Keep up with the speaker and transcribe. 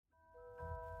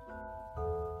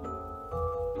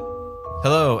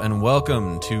Hello and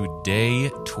welcome to day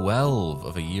 12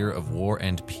 of a year of war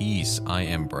and peace. I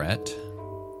am Brett.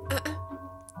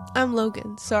 I'm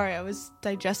Logan. Sorry, I was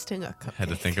digesting a cupcake. Had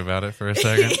to think about it for a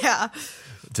second. Yeah.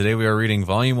 Today we are reading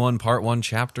Volume 1, Part 1,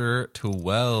 Chapter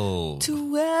 12.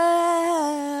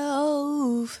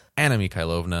 12. Anna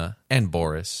Mikhailovna and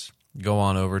Boris go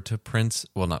on over to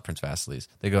not Prince Vasily's.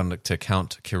 They go on to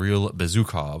Count Kirill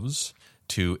Bezukhov's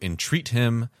to entreat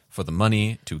him for the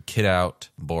money to kid out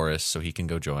Boris so he can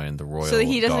go join the Royal So that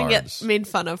he doesn't Guards. get made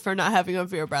fun of for not having a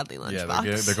Vera Bradley lunchbox.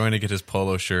 Yeah, they're going to get his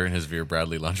polo shirt and his Vera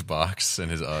Bradley lunchbox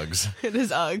and his Uggs. And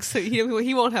his Uggs, so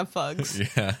he won't have fugs.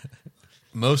 Yeah.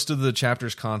 Most of the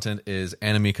chapter's content is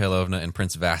Anna Mikhailovna and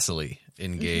Prince Vasily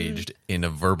engaged in a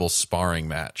verbal sparring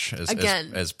match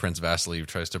as Prince Vasily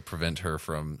tries to prevent her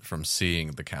from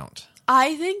seeing the Count.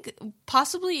 I think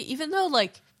possibly, even though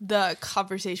like the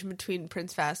conversation between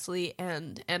Prince Vasily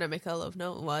and Anna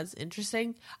Mikhailovna was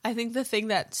interesting, I think the thing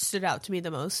that stood out to me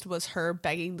the most was her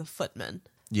begging the footman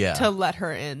to let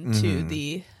her into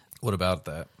the... What about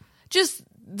that? Just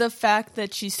the fact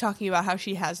that she's talking about how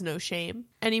she has no shame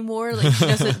anymore.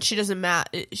 Like she doesn't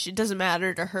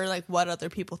matter to her like what other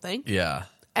people think. Yeah.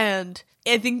 And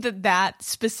I think that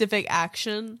specific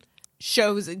action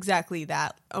shows exactly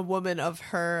that. A woman of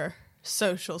her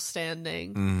social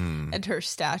standing and her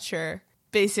stature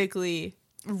basically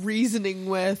reasoning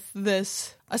with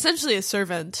this, essentially a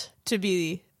servant, to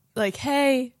be like,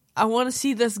 hey, I want to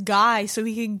see this guy so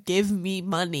he can give me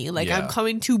money. Like, I'm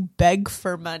coming to beg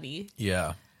for money.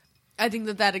 Yeah. I think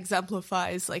that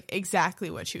exemplifies like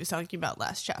exactly what she was talking about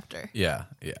last chapter. Yeah,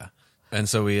 yeah. And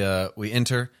so we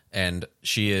enter, and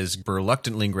she is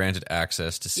reluctantly granted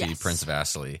access to see Prince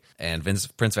Vasily. And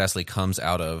Prince Vasily comes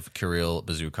out of Kirill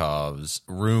Bezukhov's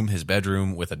room, his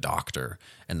bedroom, with a doctor.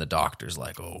 And the doctor's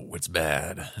like, oh, it's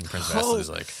bad. And Prince Vasily's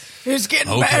like, it's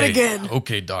getting bad again.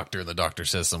 Okay, doctor. And the doctor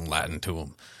says some Latin to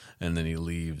him. And then he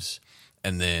leaves.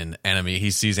 And then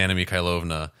he sees Anna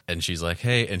Mikhailovna, and she's like,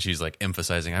 hey, and she's like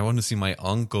emphasizing, I want to see my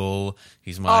uncle.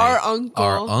 He's our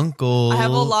uncle. I have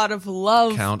a lot of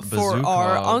love Count for Bezukhov.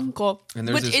 our uncle. And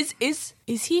Which is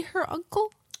he her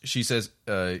uncle? She says,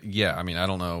 yeah, I mean, I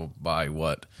don't know by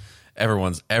what.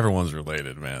 Everyone's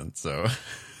related, man. So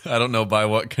I don't know by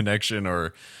what connection,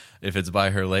 or if it's by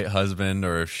her late husband,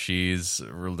 or if she's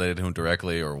related to him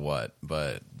directly or what.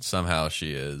 But somehow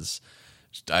she is.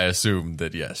 I assume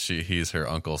that yes, he's her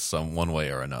uncle one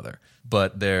way or another.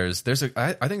 But I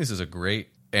think this is a great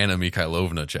Anna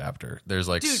Mikhailovna chapter. There's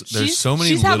like there's so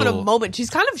many. She's having a moment.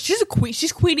 She's a queen.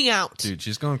 She's queening out. Dude,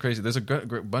 she's going crazy. There's a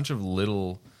bunch of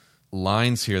little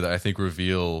lines here that I think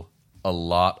reveal a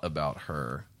lot about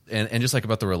her. And just like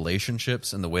about the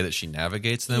relationships and the way that she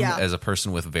navigates them as a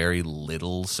person with very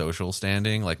little social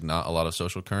standing, like not a lot of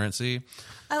social currency.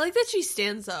 I like that she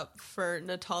stands up for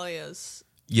Natalia's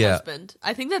husband.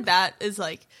 I think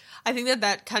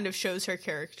that kind of shows her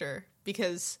character,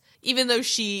 because even though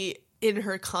she in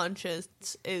her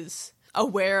conscience is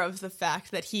aware of the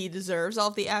fact that he deserves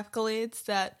all the accolades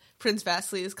that Prince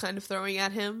Vasily is kind of throwing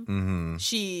at him,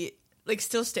 she like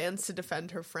still stands to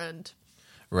defend her friend.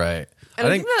 Right. And I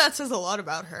think that says a lot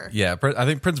about her. Yeah, I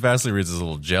think Prince Vasily reads is a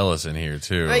little jealous in here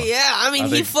too. Yeah, I mean,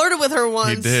 he flirted with her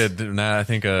once. He did. Nah, I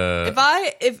think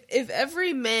if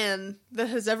every man that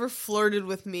has ever flirted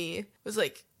with me was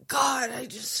like, God,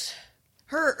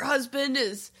 her husband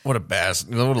is what a loser,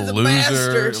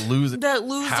 that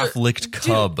loser, half-licked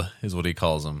cub is what he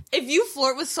calls him. If you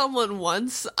flirt with someone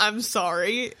once, I'm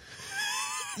sorry.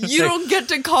 You don't get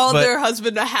to call their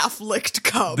husband a half-licked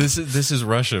cub. This is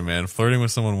Russia, man. Flirting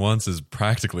with someone once is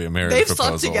practically a marriage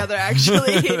proposal. They've slept together,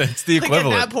 actually. It's the equivalent.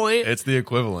 Like at that point. It's the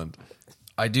equivalent.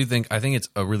 I think it's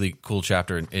a really cool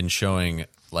chapter in showing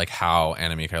like how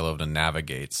Anna Mikhailovna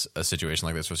navigates a situation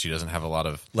like this, where she doesn't have a lot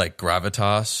of like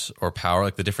gravitas or power,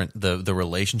 like the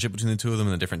relationship between the two of them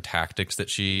and the different tactics that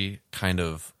she kind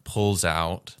of pulls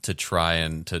out to try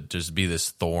and to just be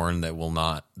this thorn that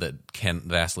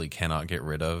Vasily cannot get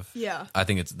rid of. Yeah. I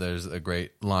think there's a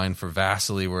great line for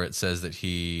Vasily where it says that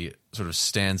he sort of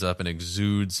stands up and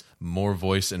exudes more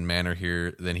voice and manner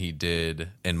here than he did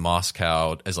in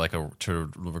Moscow, as like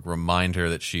to remind her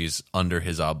that she's under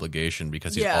his obligation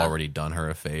because he's already done her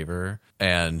a favor,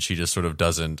 and she just sort of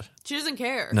doesn't. She doesn't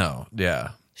care. No, yeah,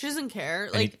 she doesn't care.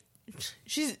 Like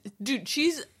she's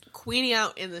queening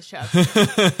out in this chapter.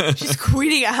 She's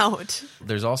queening out.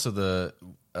 There's also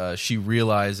she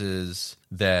realizes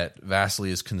that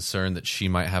Vasily is concerned that she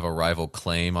might have a rival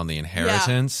claim on the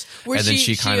inheritance, and then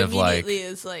she kind of like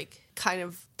is like, kind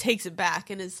of takes it back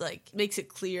and is like makes it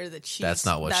clear that that's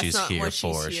not what she's here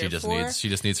for. She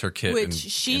just needs her kit and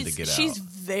to get she's out.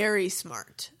 very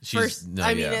smart.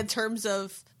 In terms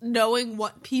of knowing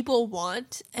what people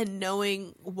want and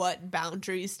knowing what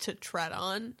boundaries to tread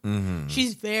on. Mm-hmm.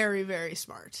 She's very, very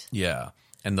smart. Yeah.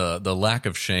 And the lack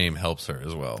of shame helps her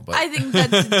as well. But I think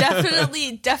that's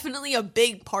definitely a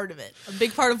big part of it. A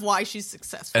big part of why she's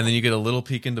successful. And then you get a little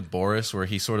peek into Boris where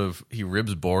he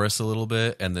ribs Boris a little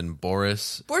bit, and then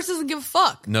Boris doesn't give a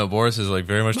fuck. No, Boris is like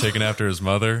very much taken after his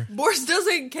mother. Boris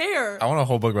doesn't care. I want a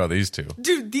whole book about these two.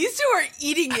 Dude, these two are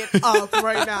eating it up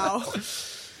right now.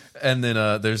 And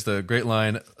then there's the great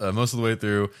line most of the way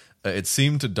through. It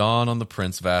seemed to dawn on the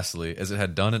Prince Vasily, as it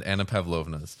had done at Anna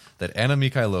Pavlovna's, that Anna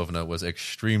Mikhailovna was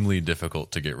extremely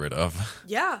difficult to get rid of.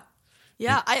 Yeah.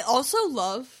 Yeah, I also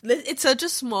love, it's such a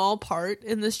small part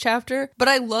in this chapter, but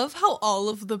I love how all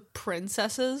of the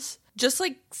princesses just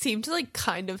like seem to like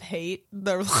kind of hate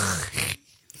their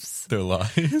lives. Their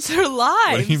lives? Their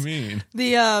lives. What do you mean?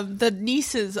 The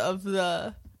nieces of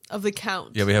the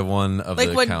count. Yeah, we have one of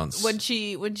the counts. When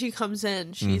she comes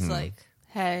in, she's like,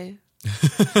 hey.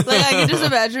 Like I can just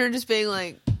imagine her just being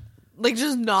like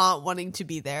just not wanting to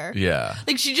be there. Yeah.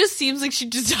 Like she just seems like she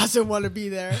just doesn't want to be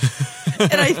there.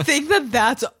 And I think that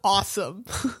that's awesome.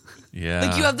 Yeah.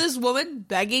 Like you have this woman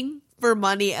begging for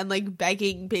money and like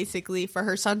begging basically for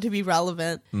her son to be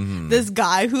relevant. Mm-hmm. This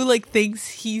guy who like thinks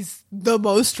he's the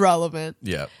most relevant.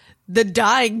 Yeah. The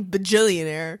dying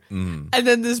bajillionaire. Mm. And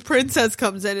then this princess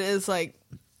comes in and is like,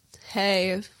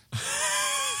 hey.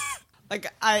 Like,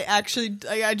 I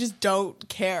just don't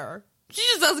care. She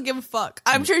just doesn't give a fuck.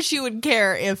 I'm sure she would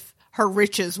care if her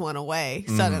riches went away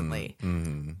suddenly.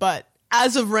 Mm-hmm. But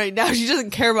as of right now, she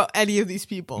doesn't care about any of these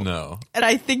people. No. And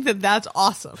I think that that's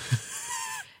awesome.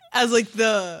 As, like,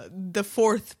 the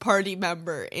fourth party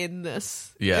member in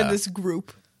this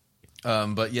group.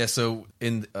 But, yeah, so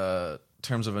in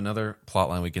terms of another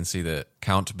plotline, we can see that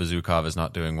Count Bezukov is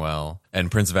not doing well, and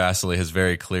Prince Vasily has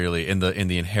very clearly in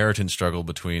the inheritance struggle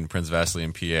between Prince Vasily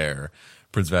and Pierre.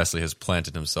 Prince Vasily has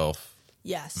planted himself,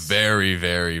 very,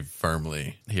 very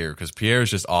firmly here because Pierre is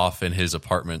just off in his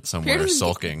apartment somewhere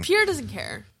sulking. Pierre doesn't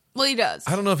care. Well, he does.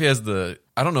 I don't know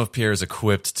if Pierre is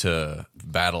equipped to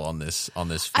battle on this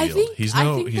field. I think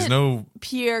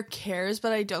Pierre cares,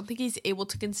 but I don't think he's able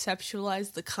to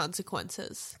conceptualize the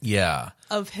consequences. Yeah.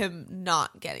 Of him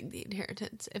not getting the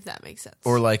inheritance, if that makes sense.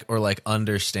 Or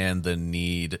understand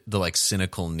the like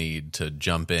cynical need to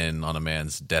jump in on a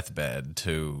man's deathbed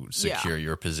to secure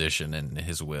your position and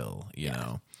his will, you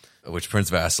know. Which Prince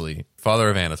Vasily, father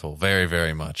of Anatole, very,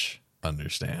 very much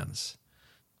understands.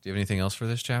 Do you have anything else for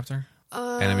this chapter?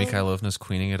 Anna Mikhailovna's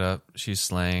queening it up. She's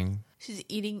slaying. She's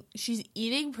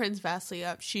eating Prince Vasily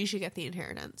up. She should get the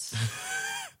inheritance.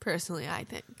 Personally, I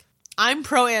think. I'm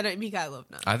pro Anna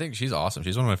Mikhailovna. I think she's awesome.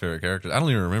 She's one of my favorite characters. I don't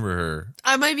even remember her.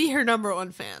 I might be her number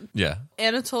one fan. Yeah.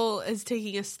 Anatole is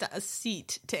taking a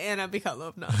seat to Anna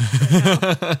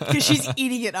Mikhailovna. Because she's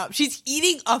eating it up. She's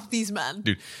eating up these men.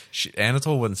 Dude,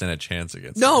 Anatole wouldn't stand a chance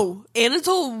against her. No,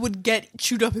 Anatole would get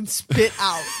chewed up and spit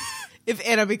out. If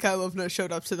Anna Mikhailovna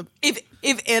showed up to the... If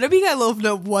Anna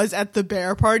Mikhailovna was at the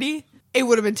bear party, it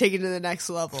would have been taken to the next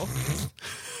level.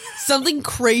 Something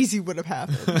crazy would have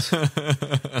happened.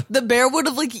 The bear would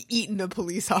have, like, eaten a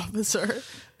police officer.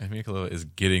 Anna Mikhailovna is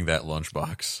getting that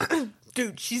lunchbox.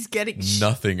 Dude, she's getting...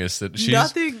 Nothing is...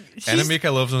 Nothing... Anna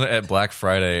Mikhailovna at Black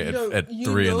Friday at 3 in the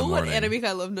morning. You know what Anna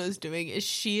Mikhailovna is doing is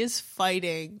she is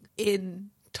fighting in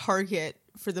Target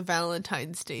for the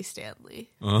Valentine's Day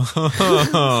Stanley.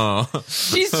 Oh.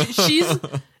 she's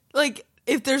like,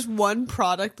 if there's one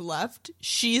product left,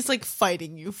 she's like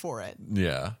fighting you for it.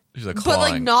 Yeah, she's like, but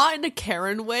like not in a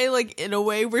Karen way, like in a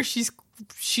way where she's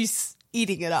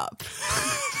eating it up.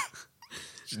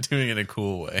 She's doing it in a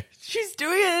cool way. She's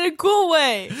doing it in a cool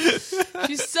way.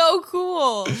 She's so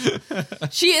cool.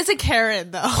 She is a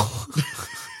Karen though.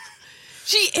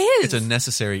 She is. It's a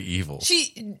necessary evil.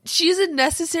 She is a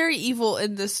necessary evil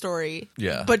in this story.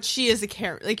 Yeah. But she is a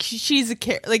Karen. Like, she's a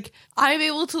Karen. Like, I'm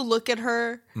able to look at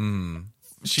her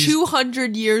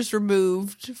 200 years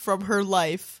removed from her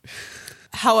life.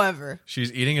 However.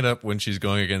 She's eating it up when she's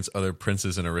going against other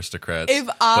princes and aristocrats.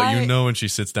 But you know when she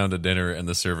sits down to dinner and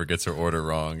the server gets her order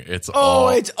wrong, it's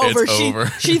over. It's over.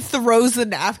 She throws the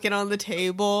napkin on the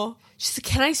table. She's like,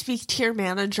 can I speak to your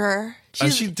manager?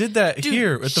 She did that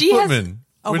here at the Footman.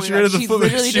 When she raided the Footman.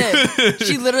 Literally did.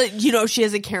 She literally, she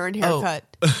has a Karen haircut.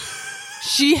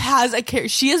 She has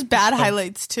bad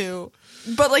highlights too.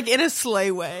 But like in a slay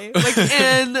way. Like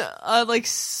in like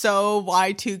so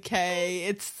Y2K.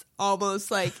 It's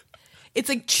almost like It's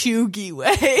like chuggy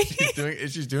way.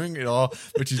 She's doing it all,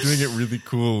 but she's doing it really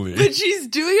coolly. But she's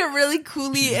doing it really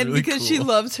coolly, She's and really because she cool.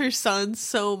 loves her son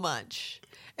so much.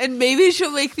 And maybe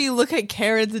she'll make me look at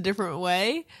Karen's a different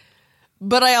way,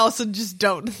 but I also just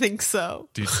don't think so.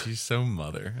 Dude, she's so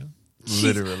mother.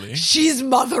 Literally. She's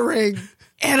mothering.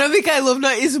 Anna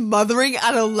Mikhailovna is mothering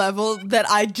at a level that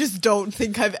I just don't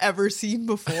think I've ever seen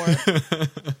before.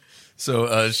 So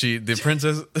the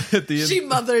princess at the end. She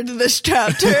mothered this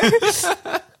chapter.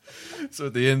 So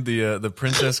at the end, the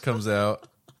princess comes out.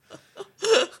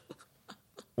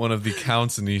 One of the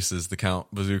count's nieces, the Count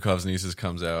Bezukov's nieces,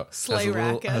 comes out.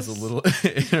 Has a little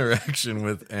interaction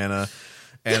with Anna.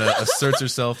 Anna asserts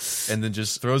herself and then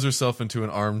just throws herself into an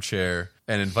armchair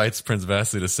and invites Prince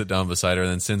Vasily to sit down beside her,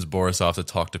 and then sends Boris off to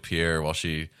talk to Pierre while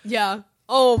she. Yeah.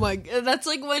 Oh my god. That's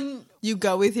like when you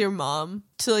go with your mom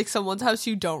to like someone's house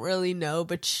you don't really know,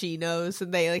 but she knows,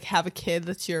 and they like have a kid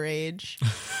that's your age.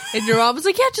 And your mom was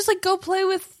like, yeah, just like go play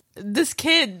with this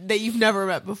kid that you've never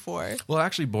met before. Well,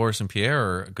 actually, Boris and Pierre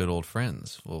are good old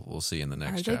friends. We'll see in the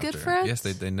next chapter. Are they good friends? Yes,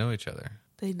 they know each other.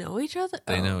 They know each other?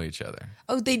 They know each other.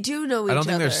 Oh, they do know each other. I don't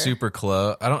think they're super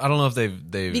close. I don't know if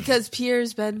they've because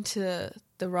Pierre's been to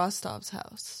the Rostov's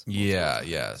house.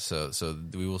 Yeah. So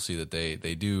we will see that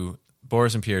they do.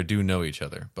 Boris and Pierre do know each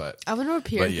other, but I wonder what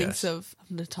Pierre but yes. thinks of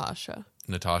Natasha.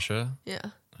 Natasha? Yeah.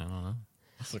 I don't know.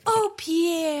 Oh,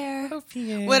 Pierre.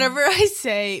 Whenever I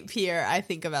say Pierre, I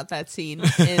think about that scene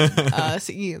in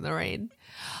Singing in the Rain.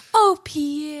 Oh,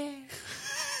 Pierre.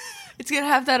 It's going to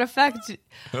have that effect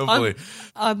Hopefully.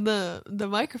 on the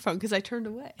microphone because I turned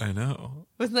away. I know.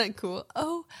 Wasn't that cool?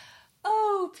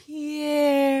 Oh,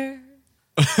 Pierre.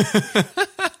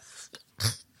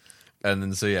 And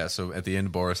then so at the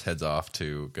end, Boris heads off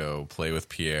to go play with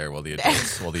Pierre while the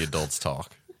adults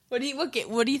talk. What do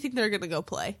you think they're going to go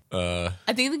play? I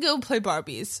think they're going to play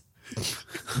Barbies.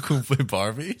 Go play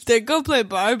Barbies? They're going to play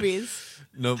Barbies.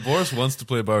 No, Boris wants to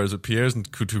play Barbies, but Pierre's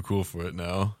too cool for it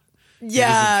now.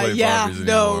 Yeah. Barbies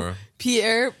No,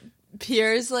 anymore.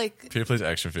 Pierre's like. Pierre plays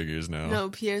action figures now. No,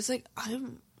 Pierre's like,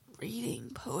 I'm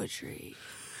reading poetry.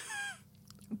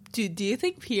 Dude, do you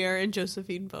think Pierre and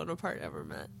Josephine Bonaparte ever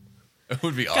met? It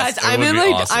would be awesome. Guys,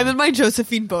 Awesome. I'm in my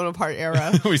Josephine Bonaparte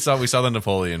era. we saw the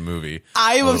Napoleon movie.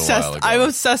 I'm obsessed. I'm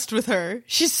obsessed with her.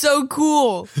 She's so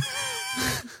cool.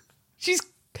 She's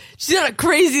got a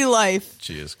crazy life.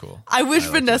 She is cool. I wish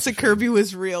Vanessa Kirby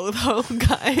was real though,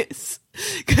 guys.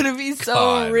 Gonna be so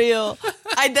God. real.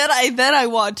 I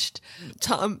watched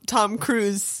Tom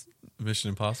Cruise.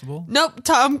 Mission Impossible? Nope,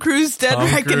 Tom Cruise Dead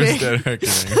Reckoning. Cruise Dead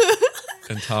Reckoning.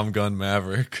 And Tom Gun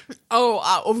Maverick.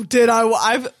 Did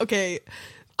I? Okay.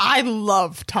 I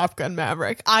love Top Gun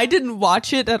Maverick. I didn't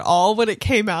watch it at all when it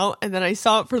came out, and then I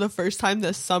saw it for the first time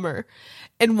this summer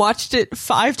and watched it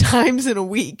 5 times in a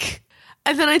week.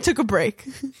 And then I took a break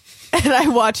and I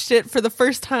watched it for the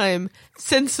first time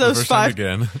since those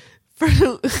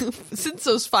since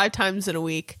those 5 times in a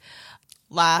week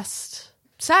last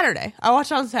Saturday. I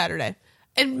watched it on Saturday.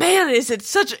 And man,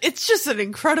 it's just an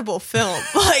incredible film.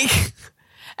 Like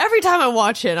every time I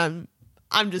watch it, I'm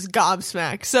just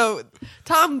gobsmacked. So,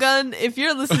 Tom Gunn, if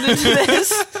you're listening to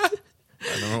this,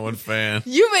 Number 1 fan.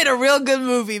 you made a real good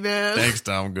movie, man. Thanks,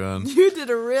 Tom Gunn. You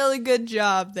did a really good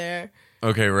job there.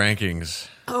 Okay, rankings.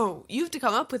 Oh, you have to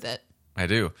come up with it. I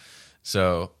do.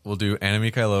 So we'll do Anna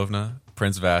Mikhailovna,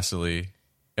 Prince Vasily,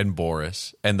 and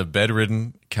Boris, and the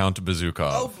bedridden Count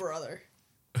Bezukov. Oh, brother.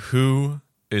 Who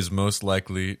is most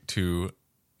likely to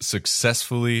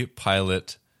successfully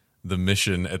pilot the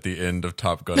mission at the end of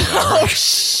Top Gun Maverick? Oh,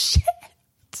 shit.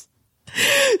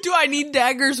 Do I need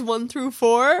daggers 1 through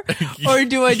 4? Or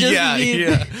do I just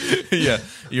need... Yeah.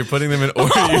 You're putting them in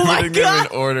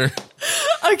order.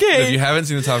 Okay. If you haven't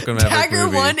seen the Top Gun Maverick Dagger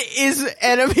movie, 1 is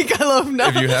Anna Mikhailovna.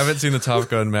 if you haven't seen the Top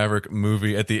Gun Maverick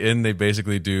movie, at the end they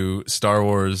basically do Star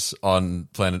Wars on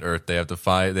planet Earth. They have to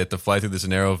fly through this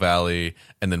narrow valley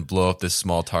and then blow up this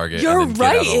small target. You're and then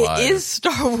right. Get out alive. It is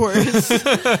Star Wars.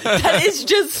 That is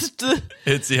just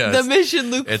the mission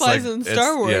Luke flies in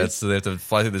Star Wars. Yeah, so they have to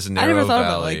fly through this I narrow never thought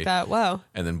valley about it like that. Wow.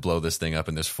 and then blow this thing up.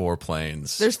 And there's 4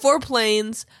 planes. There's 4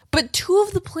 planes, but 2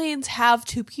 of the planes have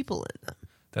 2 people in them.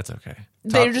 That's okay.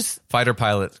 They're just fighter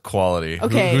pilot quality.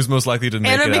 Okay. Who's most likely to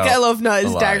make Anna it out Mikhailovna is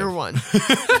alive? Dagger 1.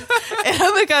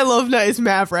 Anna Mikhailovna is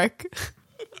Maverick.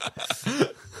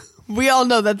 We all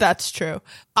know that that's true.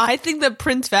 I think that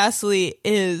Prince Vasily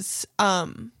is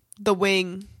the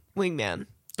wingman.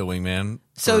 The wingman.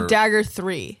 So Dagger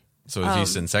 3. So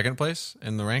is he in second place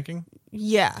in the ranking?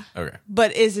 Yeah. Okay.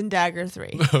 But is in Dagger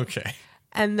 3. Okay.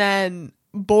 And then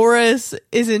Boris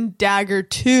is in Dagger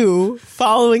 2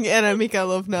 following Anna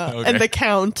Mikhailovna Okay. and the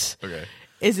Count. Okay.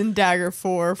 is in Dagger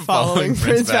 4 following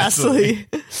Prince Vasily.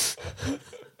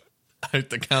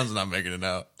 The Count's not making it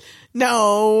out.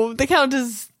 No, the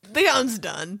Count's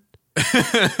done.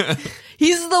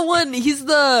 He's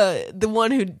the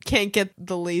one who can't get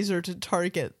the laser to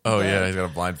target. Yeah, he's got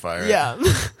a blind fire. Yeah.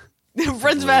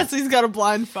 Prince Vasily's got a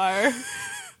blind fire.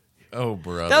 Oh,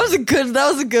 brother. That was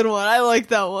a good one. I like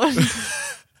that one.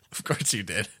 Of course you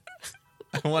did.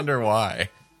 I wonder why.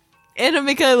 Anna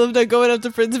Mikhailova going up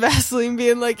to Prince Vasily and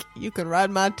being like, "You can ride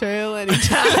my tail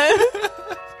anytime."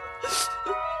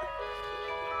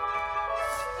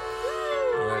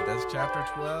 All right, that's chapter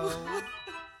 12.